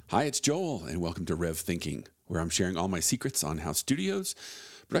Hi, it's Joel, and welcome to Rev Thinking, where I'm sharing all my secrets on how studios,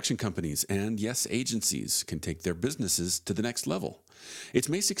 production companies, and yes, agencies can take their businesses to the next level. It's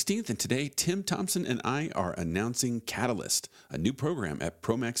May 16th, and today Tim Thompson and I are announcing Catalyst, a new program at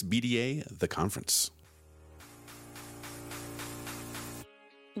PromaxBDA, the conference.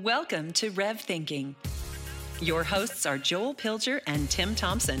 Welcome to Rev Thinking. Your hosts are Joel Pilger and Tim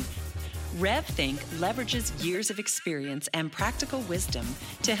Thompson. RevThink leverages years of experience and practical wisdom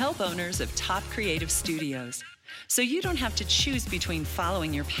to help owners of top creative studios, so you don't have to choose between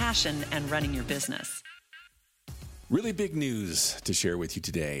following your passion and running your business. Really big news to share with you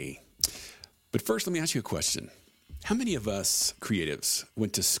today. But first, let me ask you a question. How many of us creatives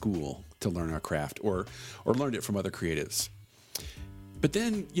went to school to learn our craft or learned it from other creatives? But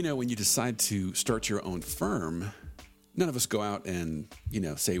then, when you decide to start your own firm, none of us go out and,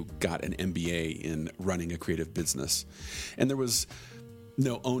 say got an MBA in running a creative business. And there was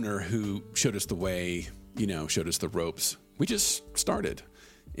no owner who showed us the way, showed us the ropes. We just started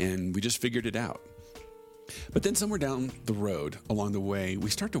and we just figured it out. But then somewhere down the road, along the way, we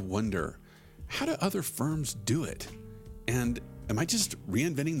start to wonder, how do other firms do it? And am I just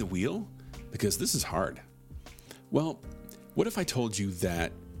reinventing the wheel? Because this is hard. Well, what if I told you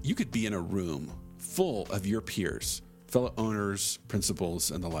that you could be in a room full of your peers, fellow owners,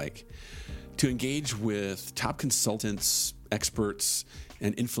 principals, and the like, to engage with top consultants, experts,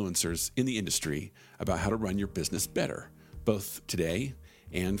 and influencers in the industry about how to run your business better, both today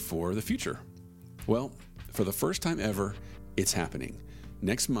and for the future? Well, for the first time ever, it's happening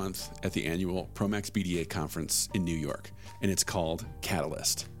next month at the annual PromaxBDA conference in New York, and it's called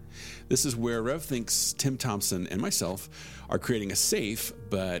Catalyst. This is where RevThink's Tim Thompson and myself are creating a safe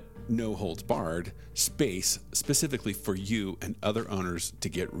but no holds barred space specifically for you and other owners to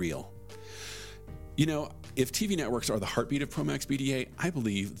get real. If TV networks are the heartbeat of PromaxBDA, I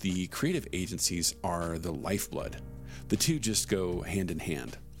believe the creative agencies are the lifeblood. The two just go hand in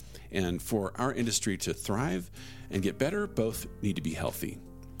hand. And for our industry to thrive and get better, both need to be healthy.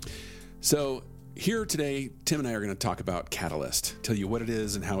 So here today, Tim and I are going to talk about Catalyst, tell you what it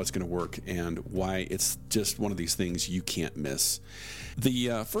is and how it's going to work and why it's just one of these things you can't miss.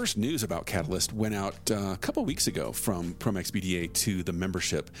 The first news about Catalyst went out a couple weeks ago from PromaxBDA to the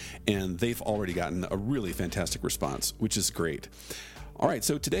membership, and they've already gotten a really fantastic response, which is great. All right,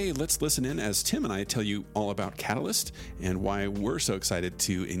 so today let's listen in as Tim and I tell you all about Catalyst and why we're so excited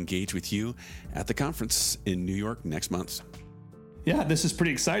to engage with you at the conference in New York next month. Yeah, this is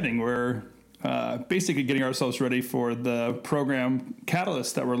pretty exciting. We're basically getting ourselves ready for the program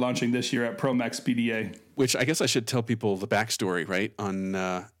Catalyst that we're launching this year at PromaxBDA. Which I guess I should tell people the backstory, right, on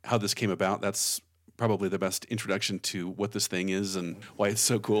how this came about. That's probably the best introduction to what this thing is and why it's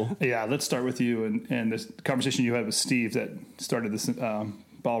so cool. Yeah, let's start with you and this conversation you had with Steve that started this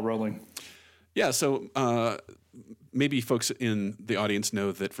ball rolling. Yeah, so maybe folks in the audience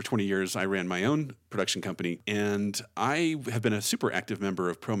know that for 20 years I ran my own production company, and I have been a super active member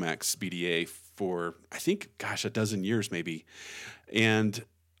of PromaxBDA for, I think, a dozen years maybe. And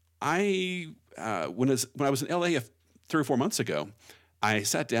I, when I was in LA 3 or 4 months ago, I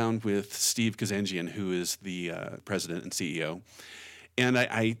sat down with Steve Kazanjian, who is the president and CEO, and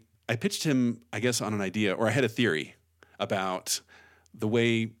I pitched him, I guess, on an idea, or I had a theory about the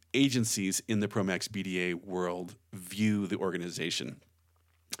way agencies in the PromaxBDA world view the organization.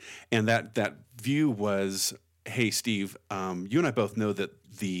 And that view was, hey, Steve, you and I both know that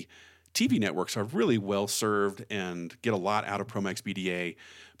the TV networks are really well served and get a lot out of PromaxBDA.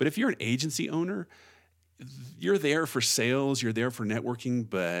 But if you're an agency owner, you're there for sales, you're there for networking,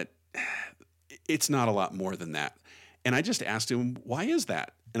 but it's not a lot more than that. And I just asked him, why is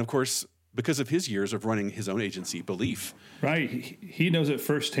that? And of course, because of his years of running his own agency, Belief. Right. He knows it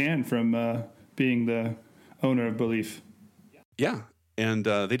firsthand from being the owner of Belief. Yeah. And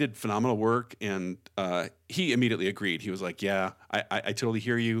they did phenomenal work. And he immediately agreed. He was like, yeah, I totally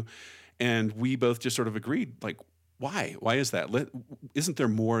hear you. And we both just sort of agreed, like, why? Why is that? Isn't there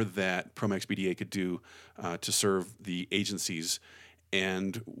more that PromaxBDA could do to serve the agencies?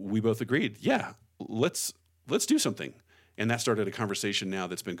 And we both agreed, yeah, let's do something. And that started a conversation now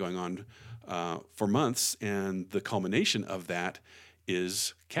that's been going on for months, and the culmination of that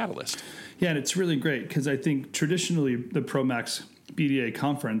is Catalyst. Yeah, and it's really great because I think traditionally the PromaxBDA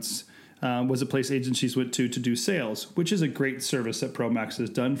conference was a place agencies went to do sales, which is a great service that Promax has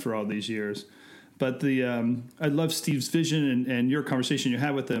done for all these years. But I love Steve's vision and your conversation you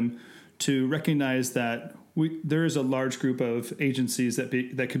had with him to recognize that there is a large group of agencies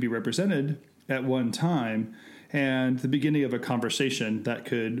that could be represented at one time, and the beginning of a conversation that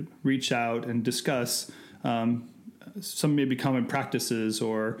could reach out and discuss some maybe common practices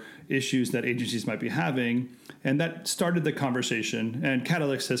or issues that agencies might be having. And that started the conversation. And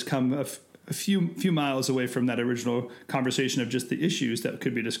Catalyst has come a few miles away from that original conversation of just the issues that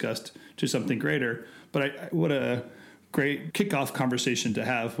could be discussed to something greater. But what a great kickoff conversation to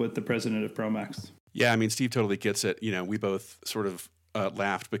have with the president of Promax. Yeah, I mean, Steve totally gets it. We both sort of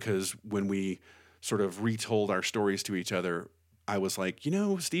laughed because when we sort of retold our stories to each other, I was like,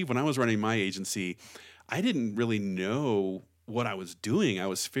 Steve, when I was running my agency, I didn't really know what I was doing. I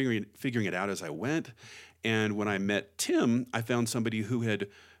was figuring it out as I went. And when I met Tim, I found somebody who had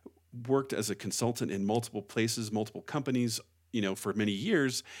worked as a consultant in multiple places, multiple companies, for many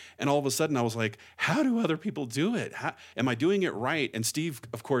years. And all of a sudden I was like, how do other people do it? Am I doing it right? And Steve,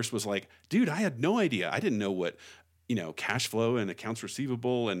 of course, was like, dude, I had no idea. I didn't know what, cash flow and accounts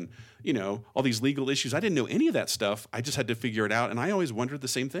receivable and, all these legal issues. I didn't know any of that stuff. I just had to figure it out. And I always wondered the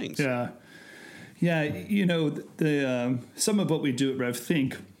same things. Yeah. Yeah. The some of what we do at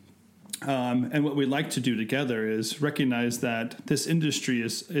RevThink and what we like to do together is recognize that this industry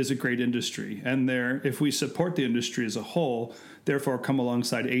is a great industry. And if we support the industry as a whole, therefore come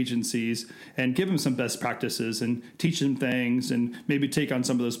alongside agencies and give them some best practices and teach them things and maybe take on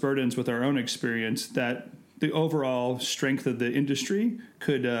some of those burdens with our own experience, that the overall strength of the industry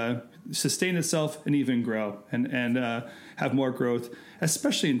could sustain itself and even grow and have more growth,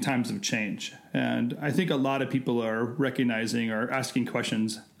 especially in times of change. And I think a lot of people are recognizing or asking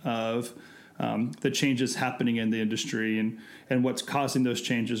questions of the changes happening in the industry and what's causing those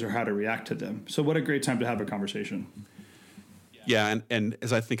changes or how to react to them. So what a great time to have a conversation. Yeah, and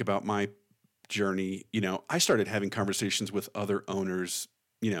as I think about my journey, I started having conversations with other owners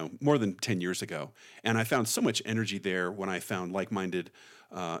more than 10 years ago. And I found so much energy there when I found like-minded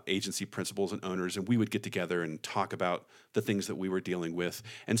agency principals and owners, and we would get together and talk about the things that we were dealing with.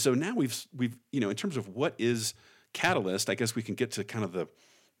 And so now we've in terms of what is Catalyst, I guess we can get to kind of the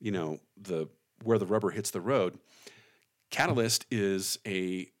where the rubber hits the road. Catalyst is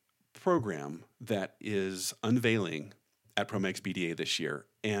a program that is unveiling at PromaxBDA this year.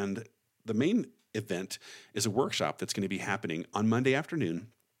 And the main event is a workshop that's going to be happening on Monday afternoon.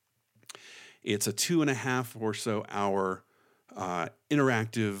 It's a 2.5 or so hour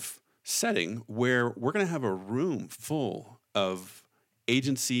interactive setting where we're going to have a room full of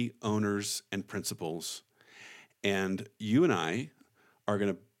agency owners and principals. And you and I are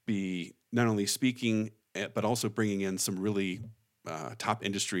going to be not only speaking, but also bringing in some really top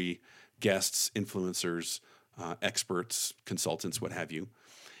industry guests, influencers, experts, consultants, what have you,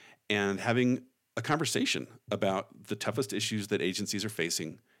 and having a conversation about the toughest issues that agencies are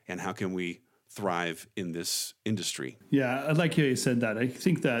facing and how can we thrive in this industry. Yeah, I like how you said that. I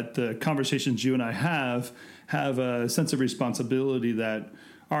think that the conversations you and I have a sense of responsibility that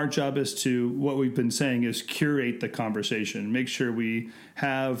our job is to, what we've been saying is curate the conversation, make sure we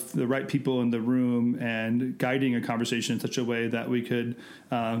have the right people in the room and guiding a conversation in such a way that we could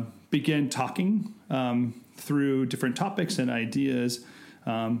begin talking through different topics and ideas.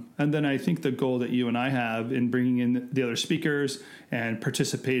 And then I think the goal that you and I have in bringing in the other speakers and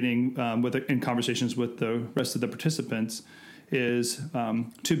participating in conversations with the rest of the participants is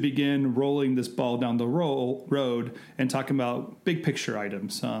to begin rolling this ball down the road and talking about big picture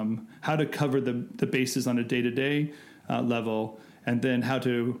items, how to cover the bases on a day-to-day level, and then how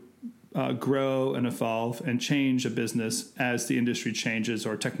to grow and evolve and change a business as the industry changes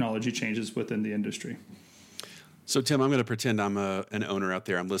or technology changes within the industry. So, Tim, I'm going to pretend I'm an owner out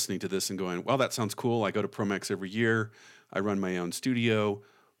there. I'm listening to this and going, well, that sounds cool. I go to Promax every year. I run my own studio.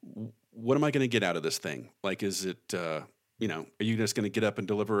 What am I going to get out of this thing? Like, is it, are you just going to get up and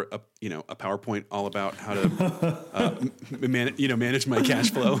deliver a PowerPoint all about how to, manage my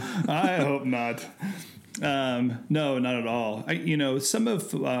cash flow? I hope not. No, not at all. Some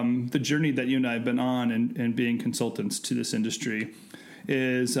of the journey that you and I have been on and being consultants to this industry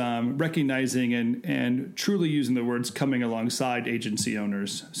is recognizing and truly using the words coming alongside agency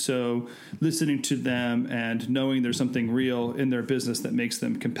owners. So listening to them and knowing there's something real in their business that makes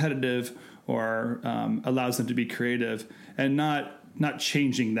them competitive or allows them to be creative, and not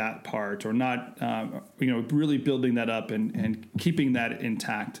changing that part or not really building that up and keeping that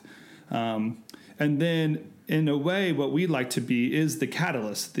intact. And then in a way, what we like to be is the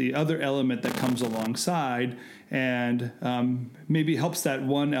catalyst, the other element that comes alongside and maybe helps that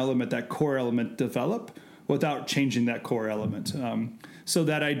one element, that core element, develop without changing that core element. So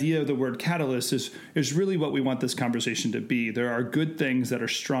that idea of the word catalyst is really what we want this conversation to be. There are good things that are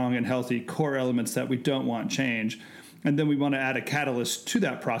strong and healthy, core elements that we don't want change. And then we want to add a catalyst to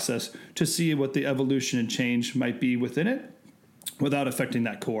that process to see what the evolution and change might be within it without affecting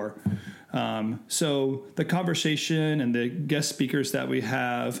that core. So the conversation and the guest speakers that we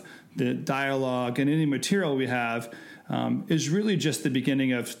have, the dialogue and any material we have is really just the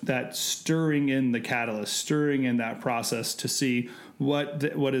beginning of that stirring in the catalyst, stirring in that process to see what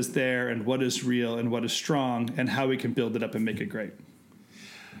is there and what is real and what is strong and how we can build it up and make it great.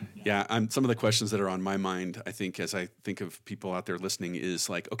 Yeah, some of the questions that are on my mind, I think, as I think of people out there listening, is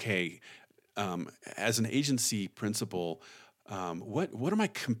like, okay, as an agency principal, what are my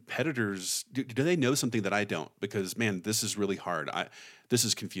competitors? Do they know something that I don't? Because, man, this is really hard. This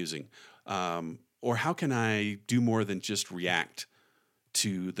is confusing. Or how can I do more than just react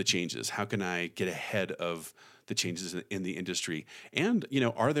to the changes? How can I get ahead of the changes in the industry? And,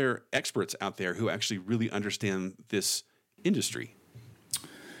 are there experts out there who actually really understand this industry?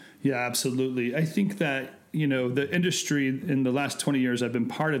 Yeah, absolutely. I think that, the industry in the last 20 years I've been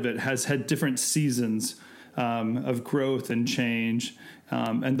part of it has had different seasons of growth and change.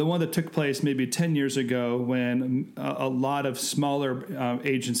 And the one that took place maybe 10 years ago when a lot of smaller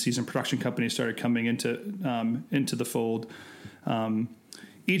agencies and production companies started coming into the fold,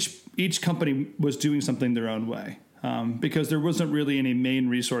 each company was doing something their own way. Because there wasn't really any main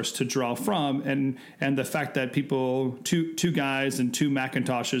resource to draw from, and the fact that two guys and two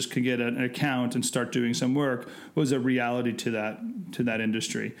Macintoshes could get an account and start doing some work was a reality to that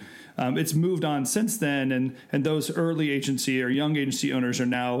industry. It's moved on since then, and those early agency or young agency owners are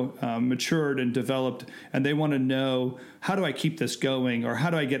now matured and developed, and they want to know, how do I keep this going, or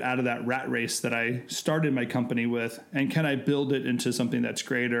how do I get out of that rat race that I started my company with, and can I build it into something that's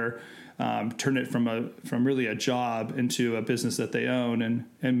greater? Turn it from really a job into a business that they own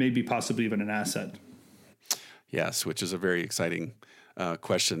and maybe possibly even an asset. Yes, which is a very exciting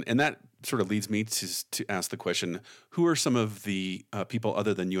question. And that sort of leads me to ask the question, who are some of the people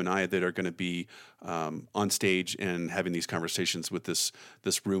other than you and I that are going to be on stage and having these conversations with this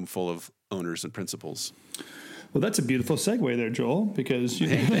room full of owners and principals? Well, that's a beautiful segue there, Joel, because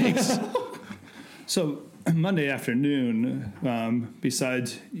thanks. So Monday afternoon,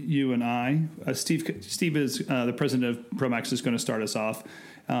 besides you and I, Steve is the president of Promax, is going to start us off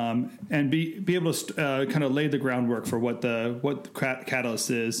and be able to kind of lay the groundwork for what Catalyst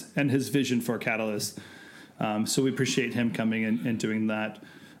is and his vision for Catalyst. So we appreciate him coming in and doing that.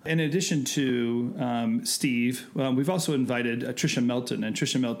 In addition to Steve, we've also invited Tricia Melton, and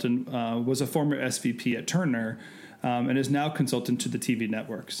Tricia Melton was a former SVP at Turner and is now consultant to the TV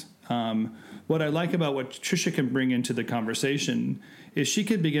networks. What I like about what Tricia can bring into the conversation is she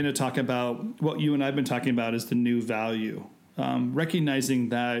could begin to talk about what you and I have been talking about is the new value, recognizing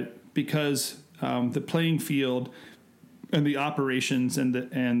that because the playing field and the operations and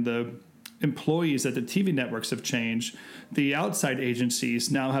the employees at the TV networks have changed, the outside agencies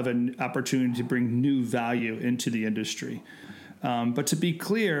now have an opportunity to bring new value into the industry. But to be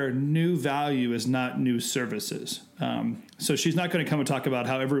clear, new value is not new services. So she's not going to come and talk about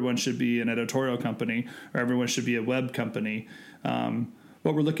how everyone should be an editorial company or everyone should be a web company.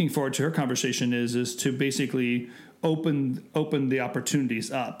 What we're looking forward to her conversation is to basically open the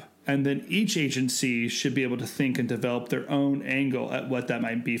opportunities up. And then each agency should be able to think and develop their own angle at what that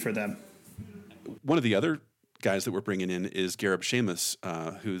might be for them. One of the other guys that we're bringing in is Gareb Shamus,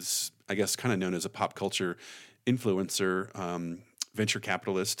 who's, I guess, kind of known as a pop culture influencer, venture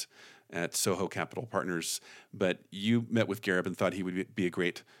capitalist at Soho Capital Partners. But you met with Gareb and thought he would be a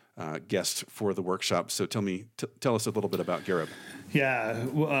great guest for the workshop. So tell us a little bit about Gareb. Yeah,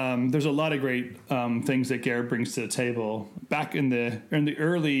 there's a lot of great things that Gareb brings to the table. Back in the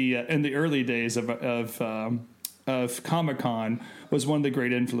early days of Comic-Con, was one of the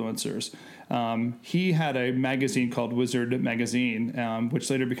great influencers. He had a magazine called Wizard Magazine, which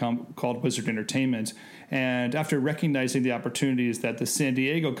later became called Wizard Entertainment. And after recognizing the opportunities that the San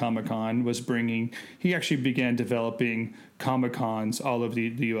Diego Comic-Con was bringing, he actually began developing Comic-Cons all over the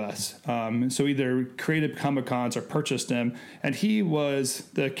U.S. So either created Comic-Cons or purchased them. And he was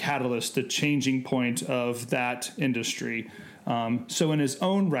the catalyst, the changing point of that industry. So in his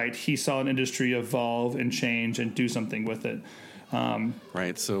own right, he saw an industry evolve and change and do something with it.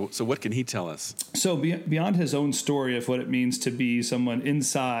 Right. So what can he tell us? So beyond his own story of what it means to be someone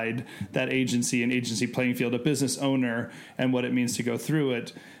inside that agency and agency playing field, a business owner, and what it means to go through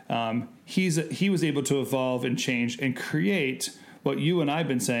it, he was able to evolve and change and create what you and I have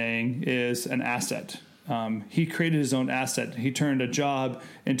been saying is an asset. He created his own asset. He turned a job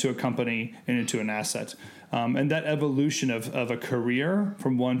into a company and into an asset. And that evolution of a career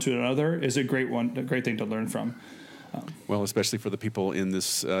from one to another is a great thing to learn from. Well, especially for the people in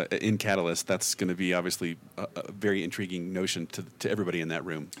this in Catalyst, that's going to be obviously a very intriguing notion to everybody in that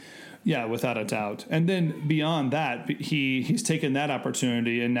room. Yeah, without a doubt. And then beyond that, he's taken that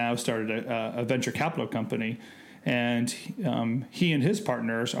opportunity and now started a venture capital company. And he and his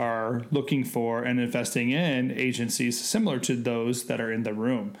partners are looking for and investing in agencies similar to those that are in the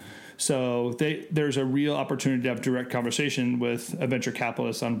room. So there's a real opportunity to have direct conversation with a venture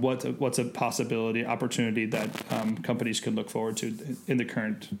capitalist on what's a possibility, opportunity that companies could look forward to in the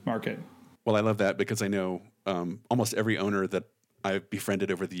current market. Well, I love that because I know almost every owner that I've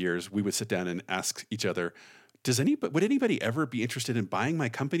befriended over the years, we would sit down and ask each other, would anybody ever be interested in buying my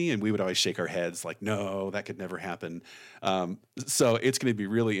company? And we would always shake our heads like, no, that could never happen. So it's going to be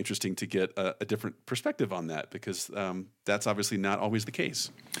really interesting to get a different perspective on that because that's obviously not always the case.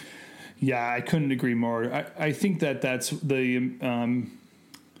 Yeah, I couldn't agree more. I think that's the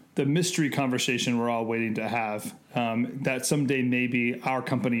mystery conversation we're all waiting to have, that someday maybe our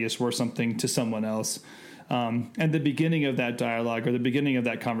company is worth something to someone else. And the beginning of that dialogue or the beginning of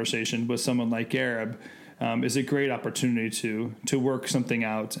that conversation with someone like Arab is a great opportunity to work something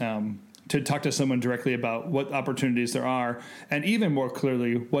out, to talk to someone directly about what opportunities there are, and even more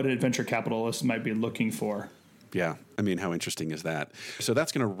clearly what a venture capitalist might be looking for. Yeah, I mean, how interesting is that? So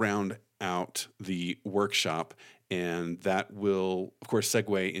that's going to round out the workshop, and that will, of course,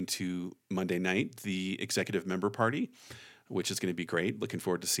 segue into Monday night, the executive member party, which is going to be great. Looking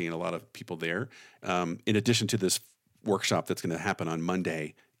forward to seeing a lot of people there. In addition to this workshop that's going to happen on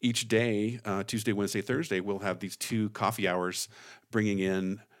Monday, each day, Tuesday, Wednesday, Thursday, we'll have these 2 coffee hours bringing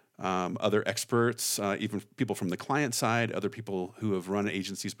in other experts, even people from the client side, other people who have run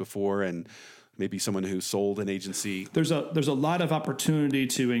agencies before, and maybe someone who sold an agency. There's a lot of opportunity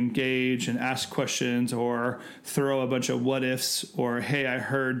to engage and ask questions or throw a bunch of what ifs or, hey, I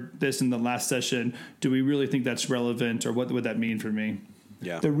heard this in the last session. Do we really think that's relevant, or what would that mean for me?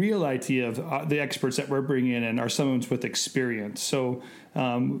 Yeah. The real idea of the experts that we're bringing in are someone with experience. So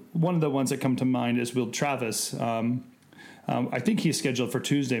one of the ones that come to mind is Will Travis. I think he's scheduled for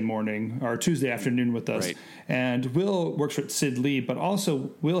Tuesday morning or Tuesday afternoon with us. Right. And Will works with Sid Lee, but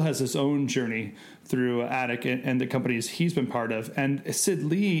also Will has his own journey through Attic and the companies he's been part of. And Sid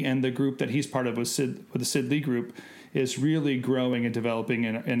Lee and the group that he's part of with the Sid Lee group is really growing and developing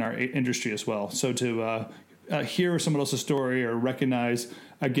in our industry as well. So to hear someone else's story or recognize,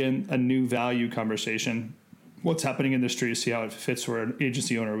 again, a new value conversation, what's happening in the industry, see how it fits for an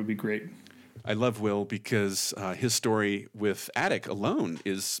agency owner would be great. I love Will because his story with Attic alone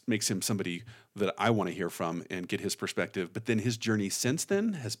makes him somebody that I want to hear from and get his perspective. But then his journey since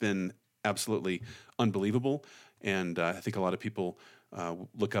then has been absolutely unbelievable. And I think a lot of people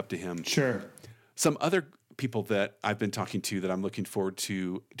look up to him. Sure. Some other people that I've been talking to that I'm looking forward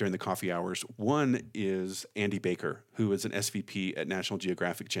to during the coffee hours. One is Andy Baker, who is an SVP at National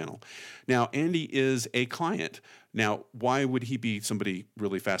Geographic Channel. Now, Andy is a client. Now, why would he be somebody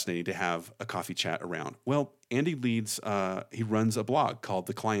really fascinating to have a coffee chat around? Well, Andy he runs a blog called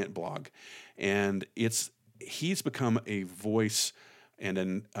The Client Blog, and he's become a voice and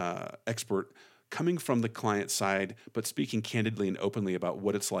an expert coming from the client side, but speaking candidly and openly about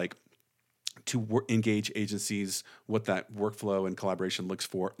what it's like to engage agencies, what that workflow and collaboration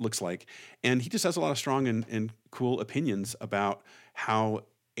looks like. And he just has a lot of strong and cool opinions about how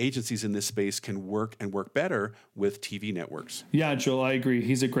agencies in this space can work and work better with TV networks. Yeah, Joel, I agree.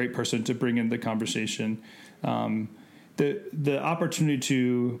 He's a great person to bring in the conversation. The opportunity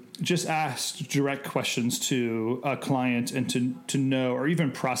to just ask direct questions to a client and to know or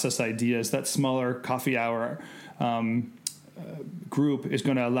even process ideas, that smaller coffee hour group is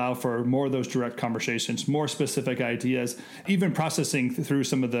going to allow for more of those direct conversations, more specific ideas, even processing through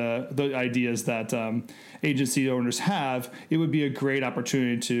some of the ideas that agency owners have. It would be a great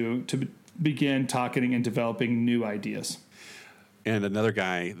opportunity to begin talking and developing new ideas. And another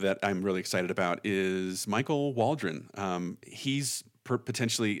guy that I'm really excited about is Michael Waldron. He's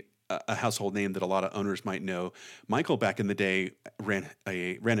potentially a household name that a lot of owners might know. Michael, back in the day, ran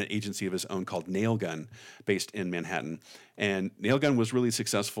an agency of his own called Nailgun, based in Manhattan. And Nailgun was really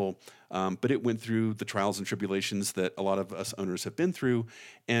successful, but it went through the trials and tribulations that a lot of us owners have been through.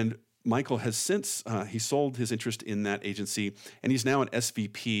 And Michael has since, he sold his interest in that agency, and he's now an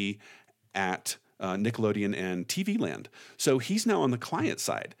SVP at Nickelodeon and TV Land. So he's now on the client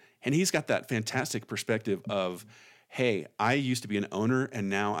side, and he's got that fantastic perspective of, hey, I used to be an owner and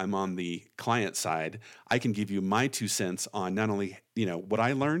now I'm on the client side. I can give you my 2 cents on not only, what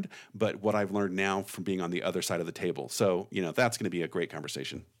I learned, but what I've learned now from being on the other side of the table. So, that's going to be a great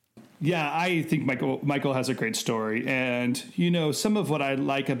conversation. Yeah, I think Michael has a great story. And, some of what I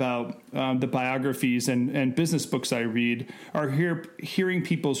like about the biographies and business books I read are hearing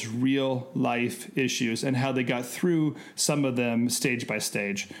people's real life issues and how they got through some of them stage by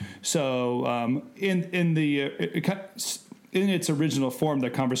stage. So in its original form, the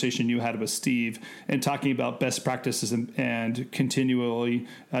conversation you had with Steve and talking about best practices and continually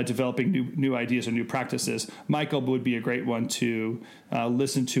developing new ideas or new practices, Michael would be a great one to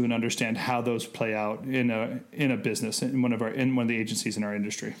listen to and understand how those play out in a business in one of the agencies in our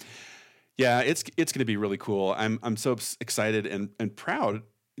industry. Yeah, it's going to be really cool. I'm so excited and proud.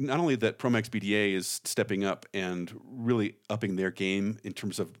 Not only that PromaxBDA is stepping up and really upping their game in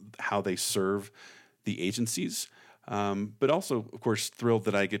terms of how they serve the agencies. But also, of course, thrilled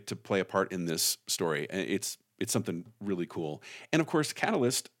that I get to play a part in this story. It's something really cool. And of course,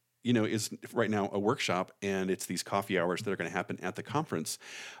 Catalyst, is right now a workshop, and it's these coffee hours that are going to happen at the conference.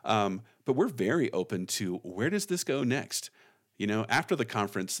 But we're very open to where does this go next? After the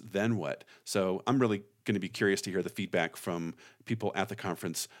conference, then what? So I'm really going to be curious to hear the feedback from people at the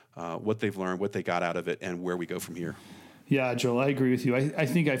conference, what they've learned, what they got out of it, and where we go from here. Yeah, Joel, I agree with you. I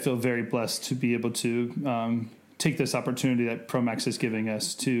think I feel very blessed to be able to take this opportunity that Promax is giving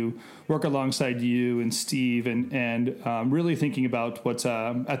us to work alongside you and Steve and really thinking about what's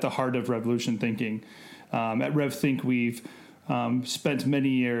at the heart of Revolution Thinking. At RevThink, we've spent many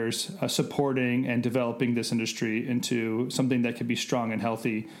years supporting and developing this industry into something that can be strong and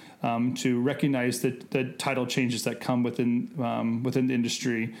healthy, to recognize the tidal changes that come within the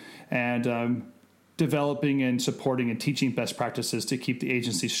industry, and developing and supporting and teaching best practices to keep the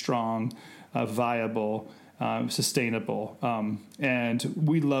agency strong, viable, sustainable. And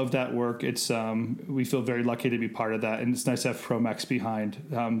we love that work. We feel very lucky to be part of that. And it's nice to have Promax behind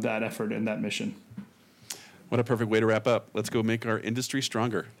that effort and that mission. What a perfect way to wrap up. Let's go make our industry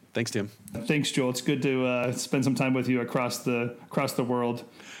stronger. Thanks, Tim. Thanks, Joel. It's good to spend some time with you across the world.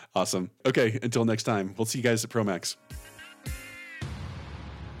 Awesome. Okay, until next time, we'll see you guys at Promax.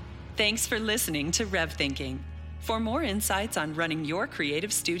 Thanks for listening to Rev Thinking. For more insights on running your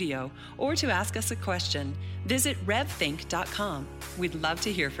creative studio or to ask us a question, visit revthink.com. We'd love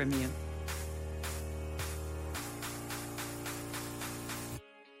to hear from you.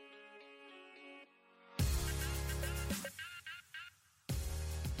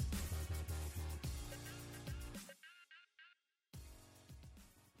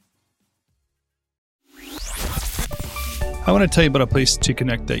 I want to tell you about a place to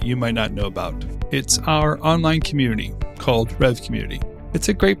connect that you might not know about. It's our online community called Rev Community. It's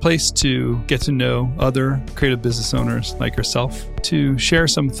a great place to get to know other creative business owners like yourself, to share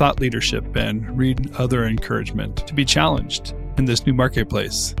some thought leadership and read other encouragement, to be challenged in this new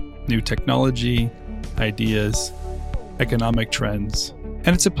marketplace, new technology, ideas, economic trends. And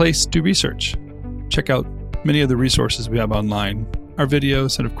it's a place to research. Check out many of the resources we have online, our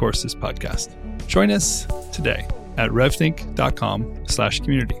videos, and of course this podcast. Join us today at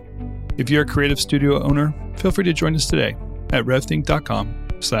revthink.com/community. If you're a creative studio owner, feel free to join us today at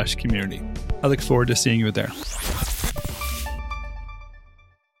revthink.com/community. I look forward to seeing you there.